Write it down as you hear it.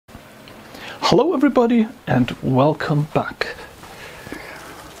Hello everybody and welcome back.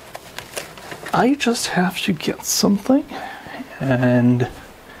 I just have to get something and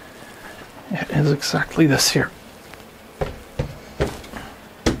it is exactly this here.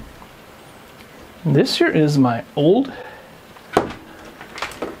 This here is my old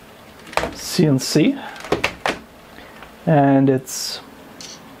CNC and it's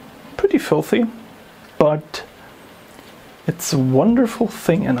pretty filthy, but it's a wonderful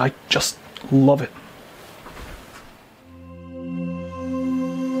thing and I just love it.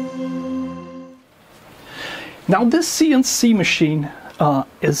 Now this CNC machine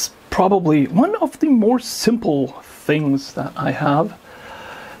is probably one of the more simple things that I have,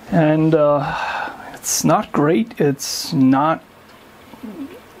 and it's not great, it's not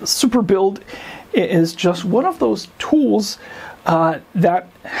super build, it is just one of those tools that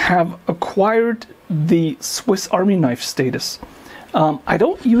have acquired the Swiss Army knife status. I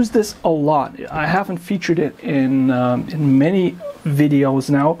don't use this a lot. I haven't featured it in many videos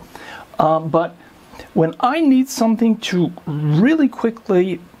now, but when I need something to really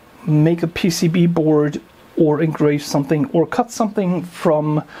quickly make a PCB board or engrave something or cut something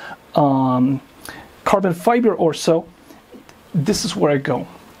from carbon fiber or so, this is where I go.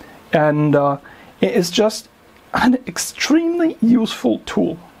 And it is just an extremely useful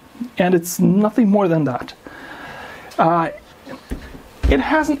tool, and it's nothing more than that. It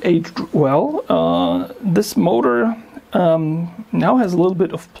hasn't aged well. This motor now has a little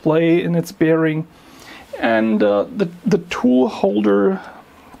bit of play in its bearing, and the tool holder,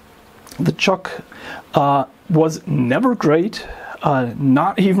 the chuck, was never great,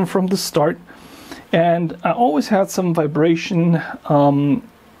 not even from the start, and I always had some vibration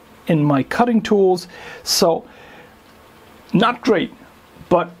in my cutting tools, so not great,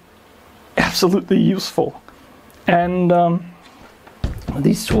 but absolutely useful. And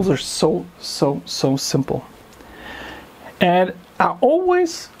these tools are so simple, and I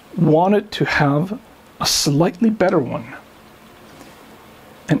always wanted to have a slightly better one,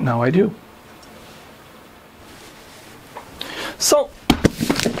 and now I do. So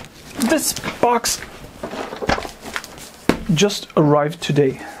this box just arrived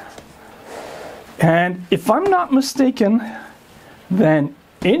today, and if I'm not mistaken, then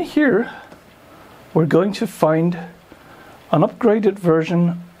in here we're going to find an upgraded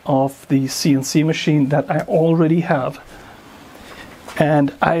version of the CNC machine that I already have.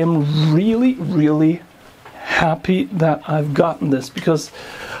 And I am really happy that I've gotten this, because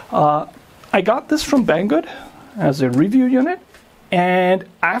I got this from Banggood as a review unit, and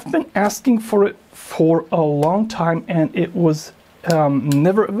I've been asking for it for a long time, and it was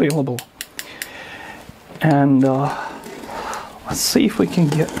never available. And let's see if we can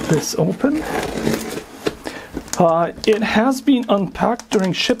get this open. It has been unpacked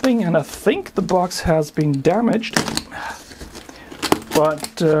during shipping, and I think the box has been damaged, but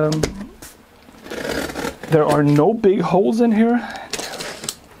there are no big holes in here,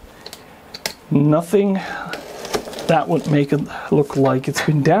 nothing that would make it look like it's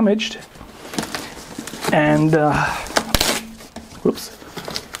been damaged, and whoops,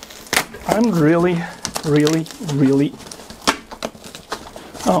 I'm really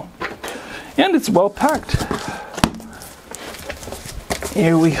oh, and it's well packed.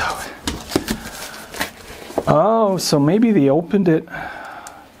 Here we go. Oh, so maybe they opened it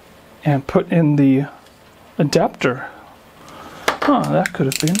and put in the adapter. Huh, that could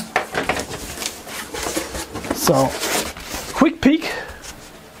have been. So, quick peek,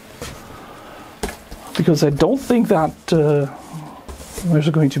 because I don't think that there's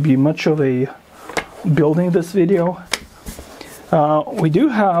going to be much of a building this video. We do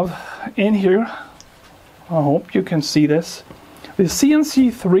have in here, I hope you can see this, the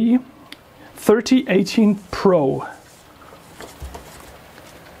CNC 3018 Pro.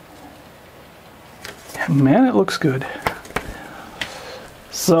 Man, it looks good.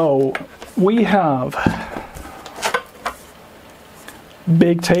 So we have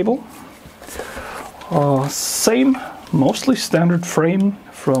big table, same mostly standard frame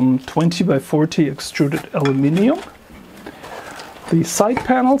from 20 by 40 extruded aluminum. The side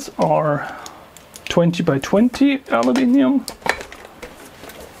panels are 20 by 20 aluminum.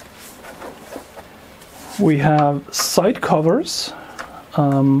 We have side covers,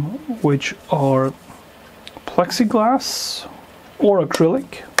 which are plexiglass or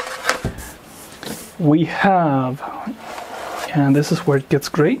acrylic. We have, and this is where it gets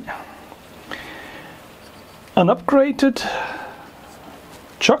great, an upgraded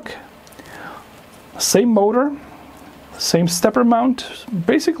chuck, same motor, same stepper mount,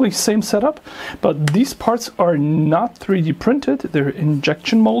 basically same setup, but these parts are not 3D printed, they're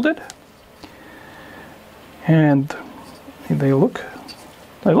injection molded. and they look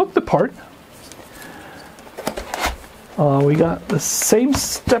the part. We got the same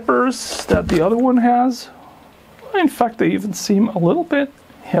steppers that the other one has. In fact, they even seem a little bit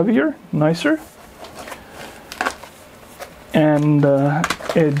heavier, nicer. And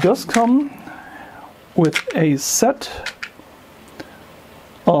it does come with a set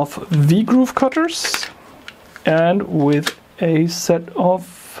of V-groove cutters and with a set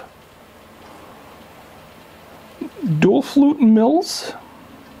of dual flute mills.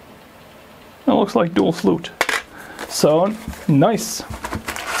 That looks like dual flute. So nice.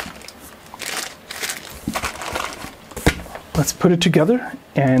 Let's put it together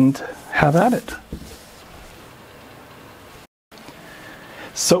and have at it.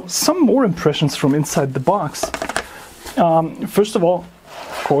 So some more impressions from inside the box. First of all,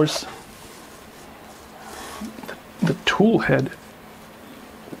 of course, the tool head.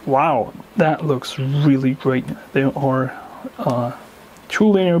 Wow, that looks really great. There are 2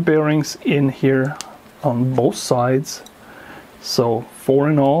 linear bearings in here on both sides. So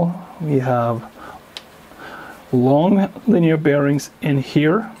 4 in all. We have long linear bearings in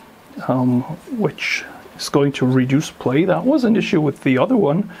here, which is going to reduce play. That was an issue with the other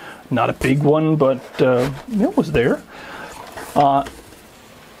one. Not a big one, but it was there.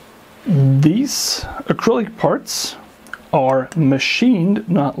 These acrylic parts are machined,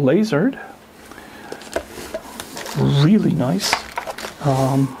 not lasered. Really nice.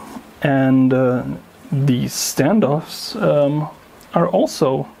 And the standoffs are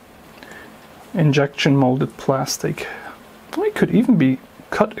also injection molded plastic. It could even be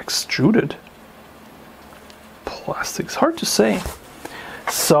cut extruded plastic. It's hard to say.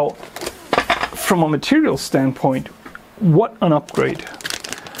 So from a material standpoint, what an upgrade.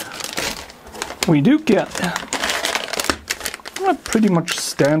 We do get a pretty much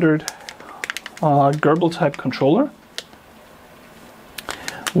standard Gerbil type controller.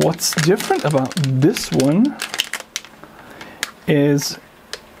 What's different about this one is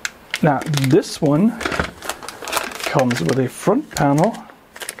that this one comes with a front panel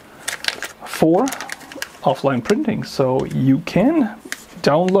for offline printing. So you can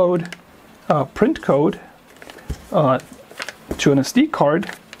download a print code to an SD card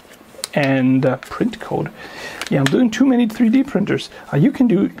and print code. Yeah, I'm doing too many 3D printers. You can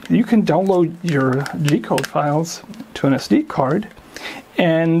download your G-code files to an SD card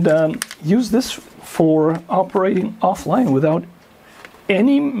and use this for operating offline without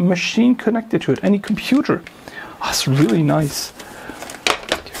any machine connected to it, any computer. That's really nice.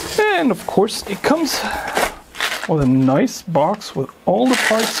 And of course it comes with a nice box with all the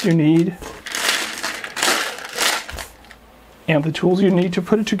parts you need and the tools you need to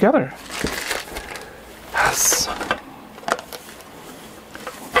put it together. Yes.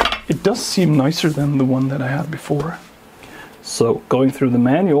 It does seem nicer than the one that I had before. So going through the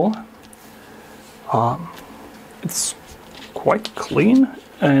manual, it's quite clean,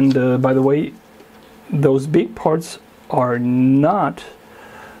 and by the way, those big parts are not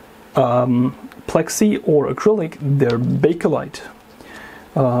plexi or acrylic, they're Bakelite.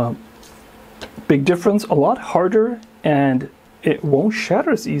 Big difference, a lot harder, and it won't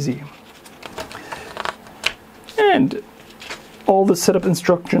shatter as easy. And all the setup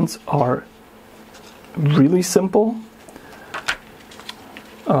instructions are really simple,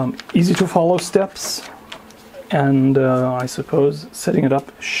 easy to follow steps, and I suppose setting it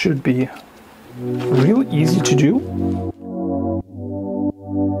up should be real easy to do.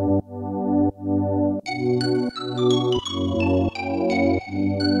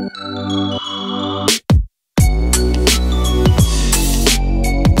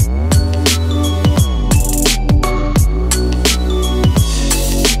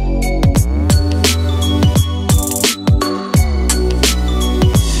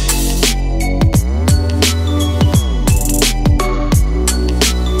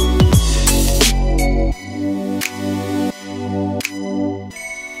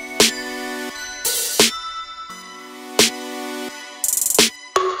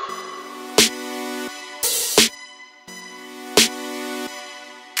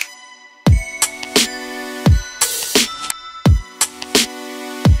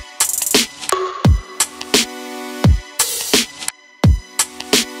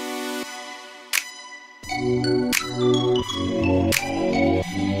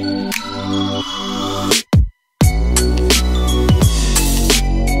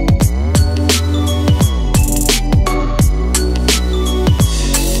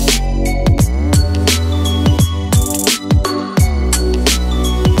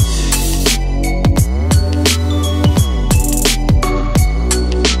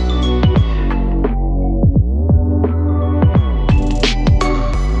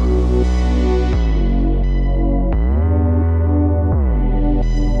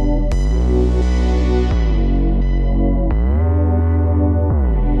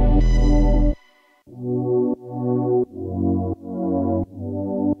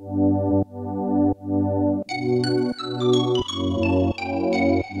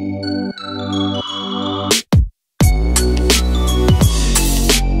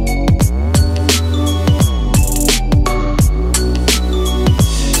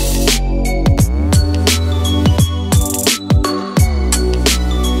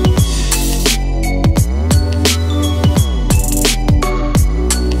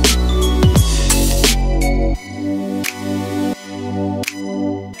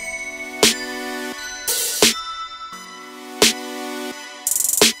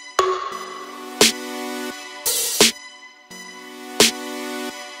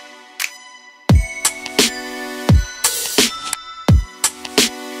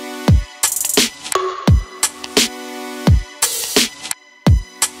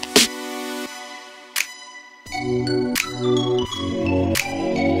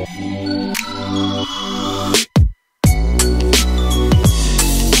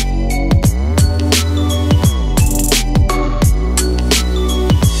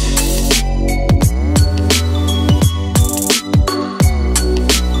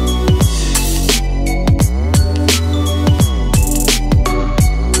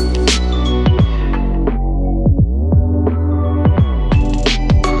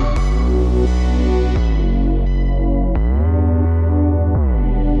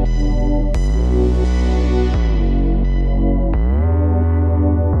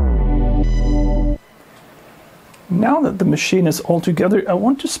 now that the machine is all together, I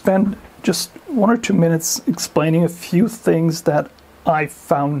want to spend just 1 or 2 minutes explaining a few things that I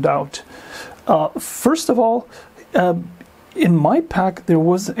found out. First of all, in my pack there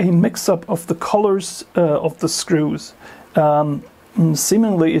was a mix-up of the colors of the screws.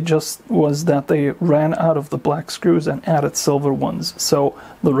 Seemingly it just was that they ran out of the black screws and added silver ones, so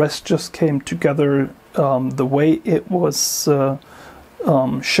the rest just came together the way it was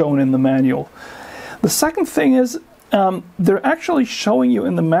shown in the manual. The second thing is they're actually showing you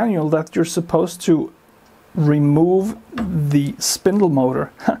in the manual that you're supposed to remove the spindle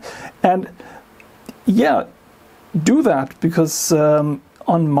motor. And yeah, do that, because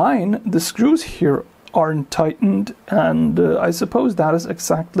on mine the screws here aren't tightened, and I suppose that is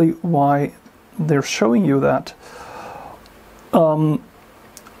exactly why they're showing you that.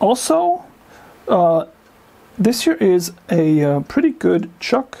 Also, this here is a pretty good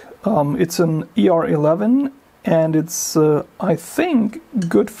chuck. It's an ER11, and it's I think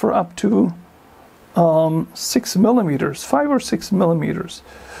good for up to 6 millimeters, 5 or 6 millimeters.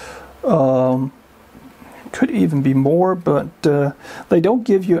 Could even be more, but they don't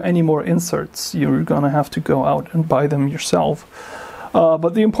give you any more inserts. You're gonna have to go out and buy them yourself.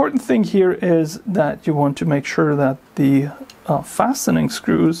 But the important thing here is that you want to make sure that the fastening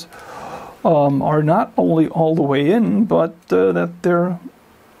screws are not only all the way in, but that they're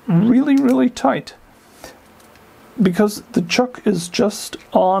really, really tight. Because the chuck is just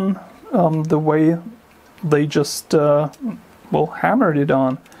on the way they just hammered it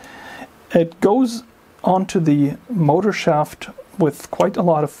on. It goes onto the motor shaft with quite a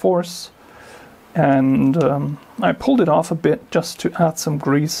lot of force, and I pulled it off a bit just to add some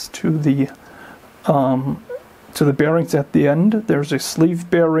grease to the bearings at the end. There's a sleeve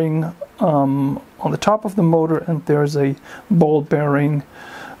bearing on the top of the motor, and there's a ball bearing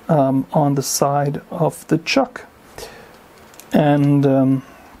on the side of the chuck, and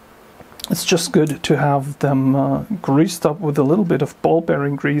it's just good to have them greased up with a little bit of ball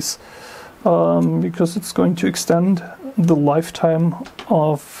bearing grease, because it's going to extend the lifetime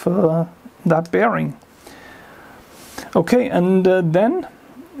of that bearing. Okay, and then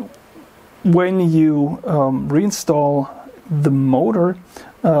when you reinstall the motor,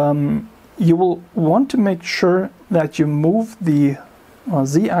 you will want to make sure that you move the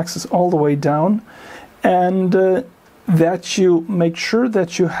Z-axis all the way down, and that you make sure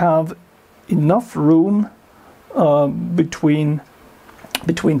that you have enough room between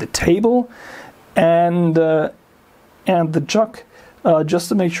the table and the chuck, just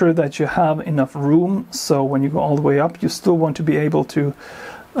to make sure that you have enough room, so when you go all the way up you still want to be able to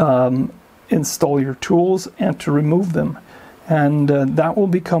install your tools and to remove them. And that will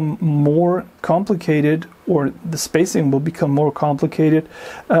become more complicated, or the spacing will become more complicated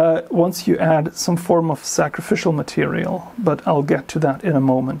once you add some form of sacrificial material, but I'll get to that in a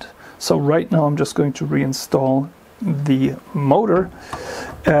moment. So right now I'm just going to reinstall the motor,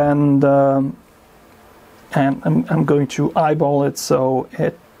 and I'm going to eyeball it so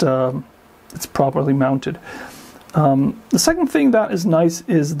it's properly mounted. The second thing that is nice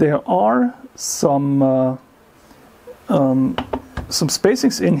is there are some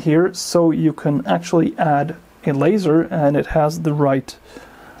spacings in here, so you can actually add a laser, and it has the right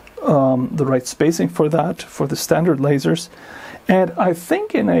spacing for that, for the standard lasers. And I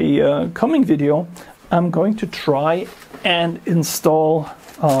think in a coming video I'm going to try and install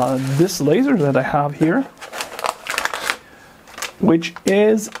this laser that I have here, which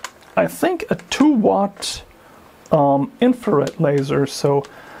is, I think, a 2-watt infrared laser. So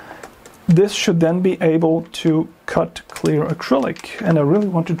this should then be able to cut clear acrylic, and I really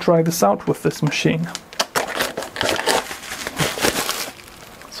want to try this out with this machine.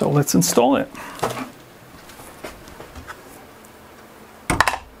 So let's install it.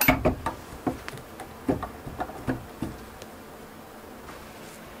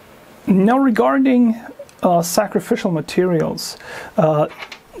 Now, regarding sacrificial materials,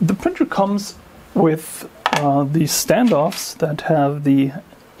 the printer comes with these standoffs that have the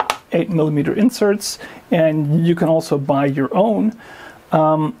 8mm inserts, and you can also buy your own,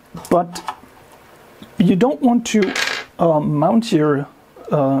 but you don't want to mount your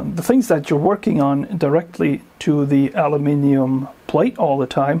the things that you're working on directly to the aluminium plate all the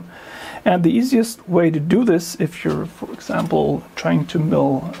time. And the easiest way to do this, if you're, for example, trying to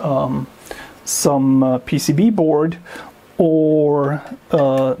mill some PCB board, or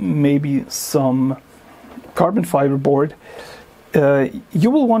maybe some carbon fiber board, you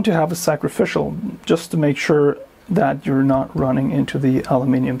will want to have a sacrificial, just to make sure that you're not running into the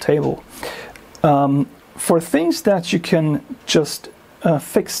aluminium table. For things that you can just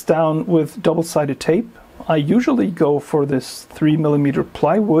fix down with double-sided tape, I usually go for this 3mm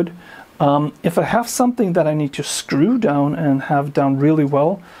plywood. If I have something that I need to screw down and have down really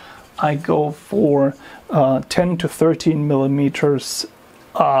well, I go for 10 to 13 millimeters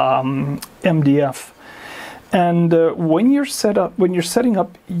MDF. And when you're setting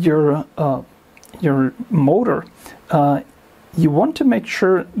up your motor, you want to make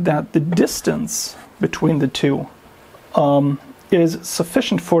sure that the distance between the two is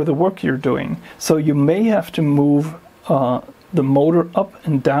sufficient for the work you're doing. So you may have to move the motor up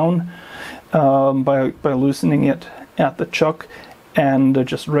and down by loosening it at the chuck and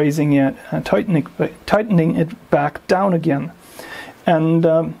just raising it and tightening it back down again. And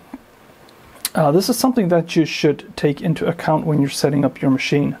this is something that you should take into account when you're setting up your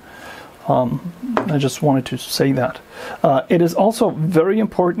machine. I just wanted to say that. It is also very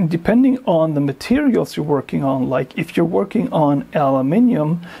important, depending on the materials you're working on. Like if you're working on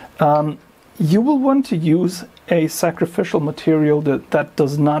aluminium, you will want to use a sacrificial material that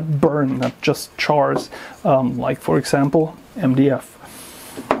does not burn, that just chars, like for example MDF.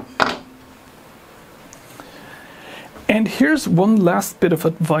 And here's one last bit of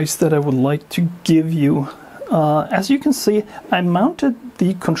advice that I would like to give you. As you can see, I mounted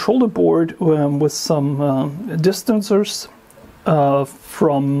the controller board with some distancers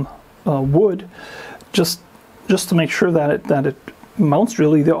from wood, just to make sure that it mounts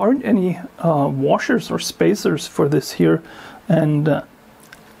really. There aren't any washers or spacers for this here, and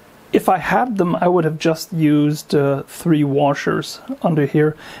if I had them, I would have just used 3 washers under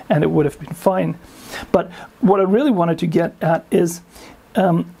here, and it would have been fine. But what I really wanted to get at is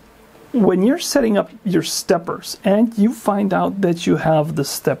when you're setting up your steppers and you find out that you have the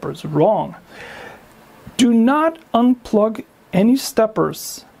steppers wrong, do not unplug any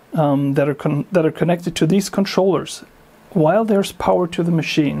steppers that are connected to these controllers while there's power to the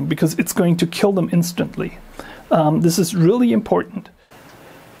machine, because it's going to kill them instantly. This is really important.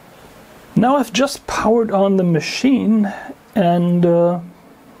 Now I've just powered on the machine and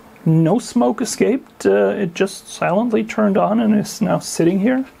no smoke escaped. It just silently turned on and is now sitting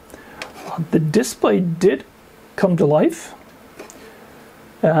here. The display did come to life,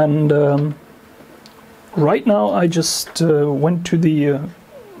 and right now I just went to the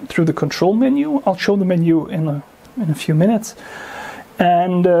through the control menu. I'll show the menu in a few minutes,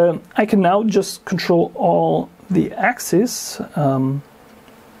 and I can now just control all the axes,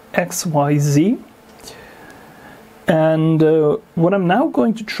 X, Y, Z. And what I'm now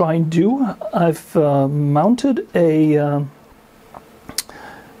going to try and do, I've mounted a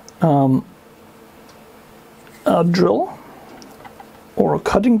drill or a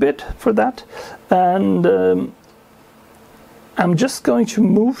cutting bit for that, and I'm just going to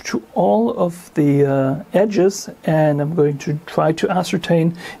move to all of the edges, and I'm going to try to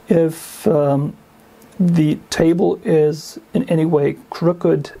ascertain if the table is in any way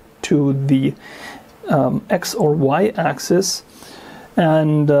crooked to the X or Y axis,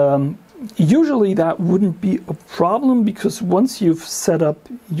 and usually that wouldn't be a problem, because once you've set up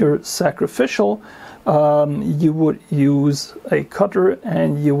your sacrificial, you would use a cutter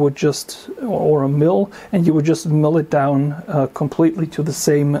and you would just, or a mill, and you would just mill it down completely to the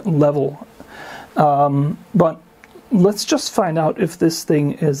same level. But let's just find out if this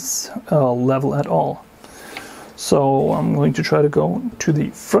thing is level at all. So I'm going to try to go to the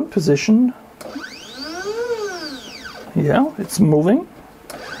front position. Yeah, it's moving.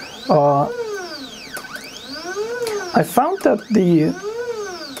 I found that the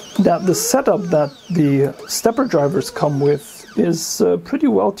setup that the stepper drivers come with is pretty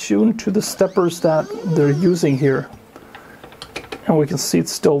well tuned to the steppers that they're using here. And we can see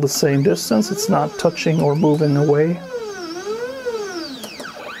it's still the same distance, it's not touching or moving away.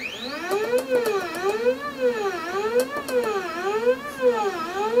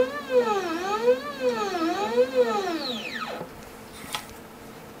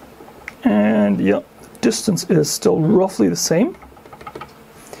 And yeah, distance is still roughly the same.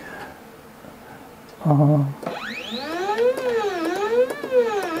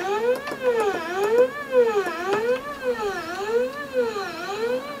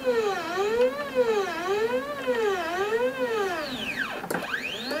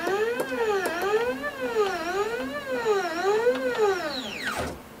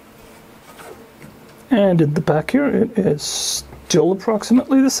 And in the back here, it is still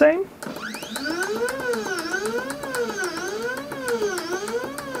approximately the same.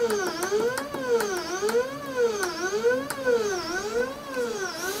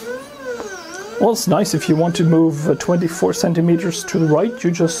 Well, it's nice if you want to move 24 centimeters to the right,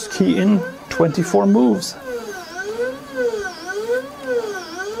 you just key in 24 moves.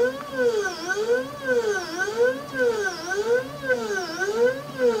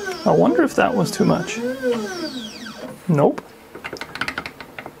 I wonder if that was too much. Nope.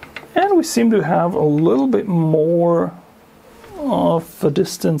 And we seem to have a little bit more of a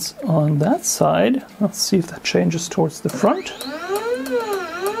distance on that side. Let's see if that changes towards the front.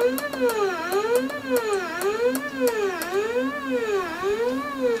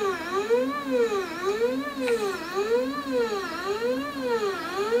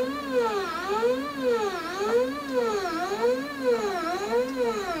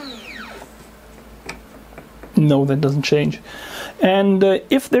 No, that doesn't change. And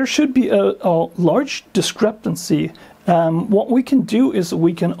if there should be a large discrepancy, what we can do is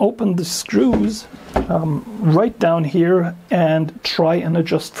we can open the screws right down here and try and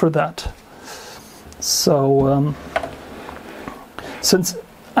adjust for that. So since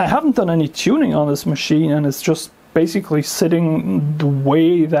I haven't done any tuning on this machine and it's just basically sitting the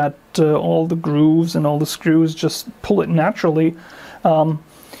way that all the grooves and all the screws just pull it naturally,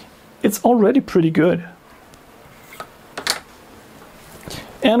 it's already pretty good.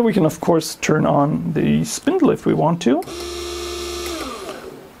 And we can of course turn on the spindle if we want to,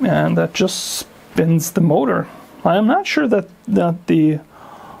 and that just spins the motor. I am not sure that the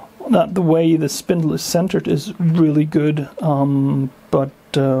way the spindle is centered is really good, but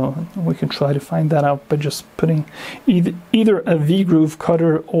we can try to find that out by just putting either a V-groove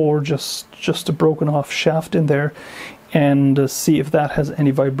cutter or just a broken off shaft in there and see if that has any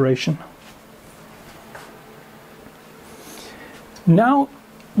vibration. Now,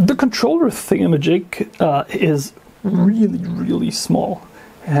 the controller thingamajig is really small,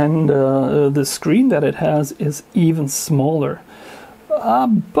 and the screen that it has is even smaller.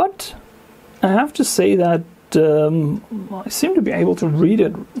 But I have to say that I seem to be able to read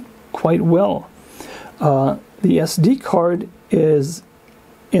it quite well. The SD card is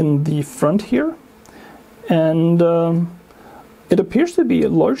in the front here, and it appears to be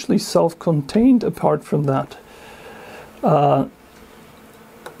largely self-contained apart from that.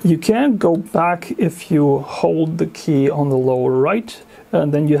 You can go back if you hold the key on the lower right,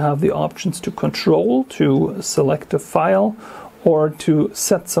 and then you have the options to control, to select a file, or to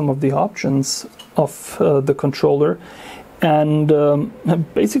set some of the options of the controller. And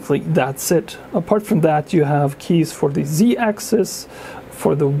basically that's it. Apart from that, you have keys for the Z-axis,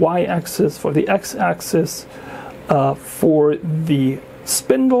 for the Y-axis, for the X-axis, for the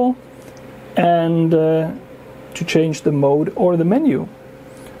spindle, and to change the mode or the menu.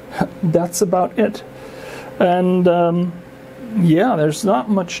 That's about it. And yeah, there's not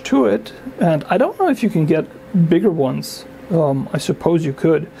much to it, and I don't know if you can get bigger ones. I suppose you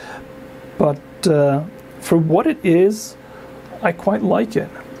could, but for what it is, I quite like it.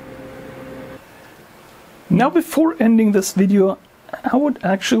 Now, before ending this video, I would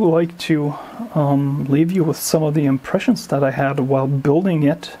actually like to leave you with some of the impressions that I had while building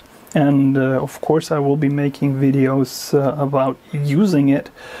it. And of course I will be making videos about using it,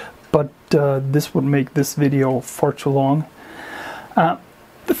 but this would make this video far too long.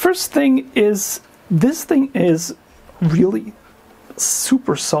 The first thing is, this thing is really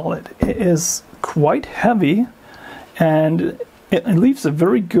super solid. It is quite heavy, and it leaves a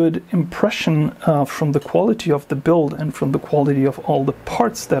very good impression from the quality of the build and from the quality of all the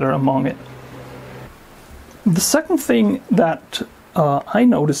parts that are among it. The second thing that I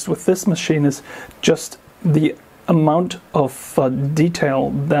noticed with this machine is just the amount of detail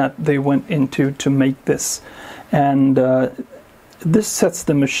that they went into to make this, and this sets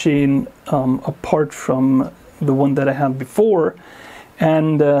the machine apart from the one that I had before,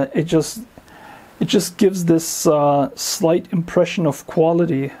 and it just gives this slight impression of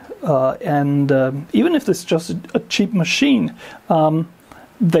quality, and even if it's just a cheap machine,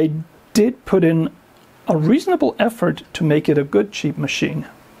 they did put in a reasonable effort to make it a good cheap machine.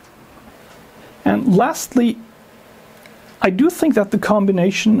 And lastly, I do think that the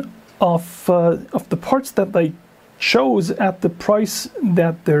combination of the parts that they chose at the price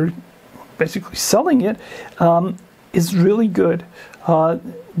that they're basically selling it is really good.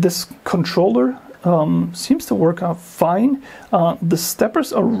 This controller seems to work out fine. The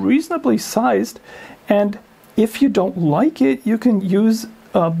steppers are reasonably sized, and if you don't like it, you can use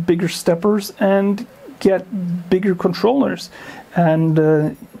bigger steppers and get bigger controllers,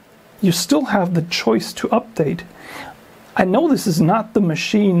 and you still have the choice to update. I know this is not the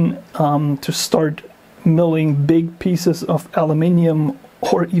machine to start milling big pieces of aluminium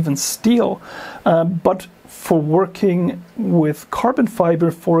or even steel, but for working with carbon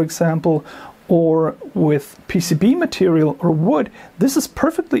fiber, for example, or with PCB material or wood, this is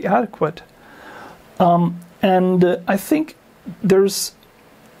perfectly adequate. And I think there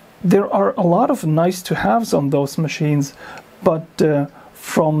are a lot of nice to haves on those machines, but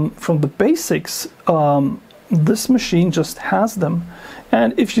from the basics, this machine just has them.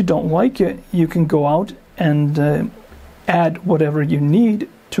 And if you don't like it, you can go out and add whatever you need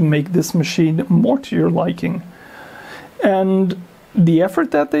to make this machine more to your liking. And the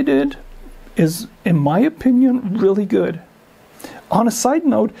effort that they did is, in my opinion, really good. On a side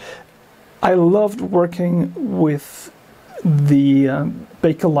note, I loved working with the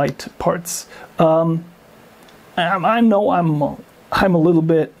Bakelite parts. I know I'm a little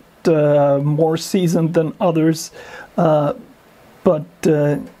bit more seasoned than others, but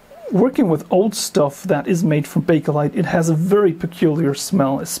working with old stuff that is made from Bakelite, it has a very peculiar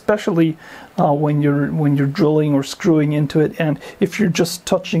smell, especially when you're drilling or screwing into it, and if you're just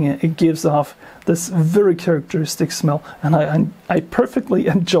touching it, it gives off this very characteristic smell, and I perfectly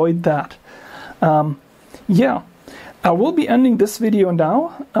enjoyed that. Yeah, I will be ending this video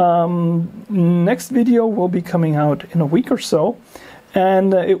now. Next video will be coming out in a week or so,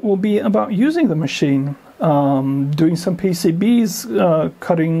 and it will be about using the machine. Doing some PCBs,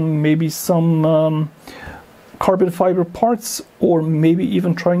 cutting maybe some carbon fiber parts, or maybe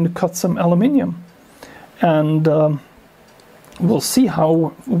even trying to cut some aluminium. And we'll see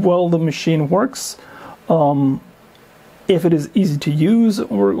how well the machine works, if it is easy to use,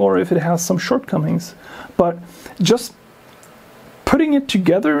 or if it has some shortcomings. But just putting it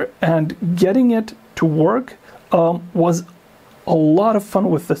together and getting it to work was a lot of fun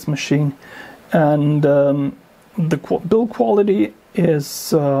with this machine. And the build quality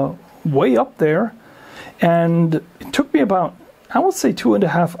is way up there, and it took me about, I would say,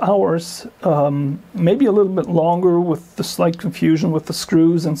 2.5 hours, maybe a little bit longer with the slight confusion with the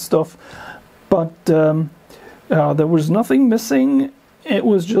screws and stuff, but there was nothing missing. It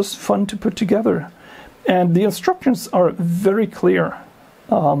was just fun to put together, and the instructions are very clear.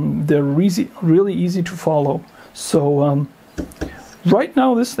 They're really easy to follow. So right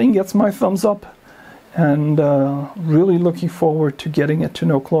now, this thing gets my thumbs up, and really looking forward to getting it to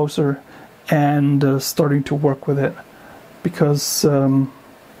know closer and starting to work with it. Because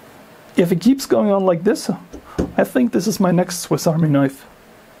if it keeps going on like this, I think this is my next Swiss Army knife.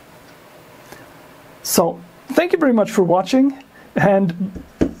 So, thank you very much for watching, and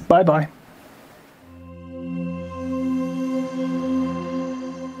bye-bye.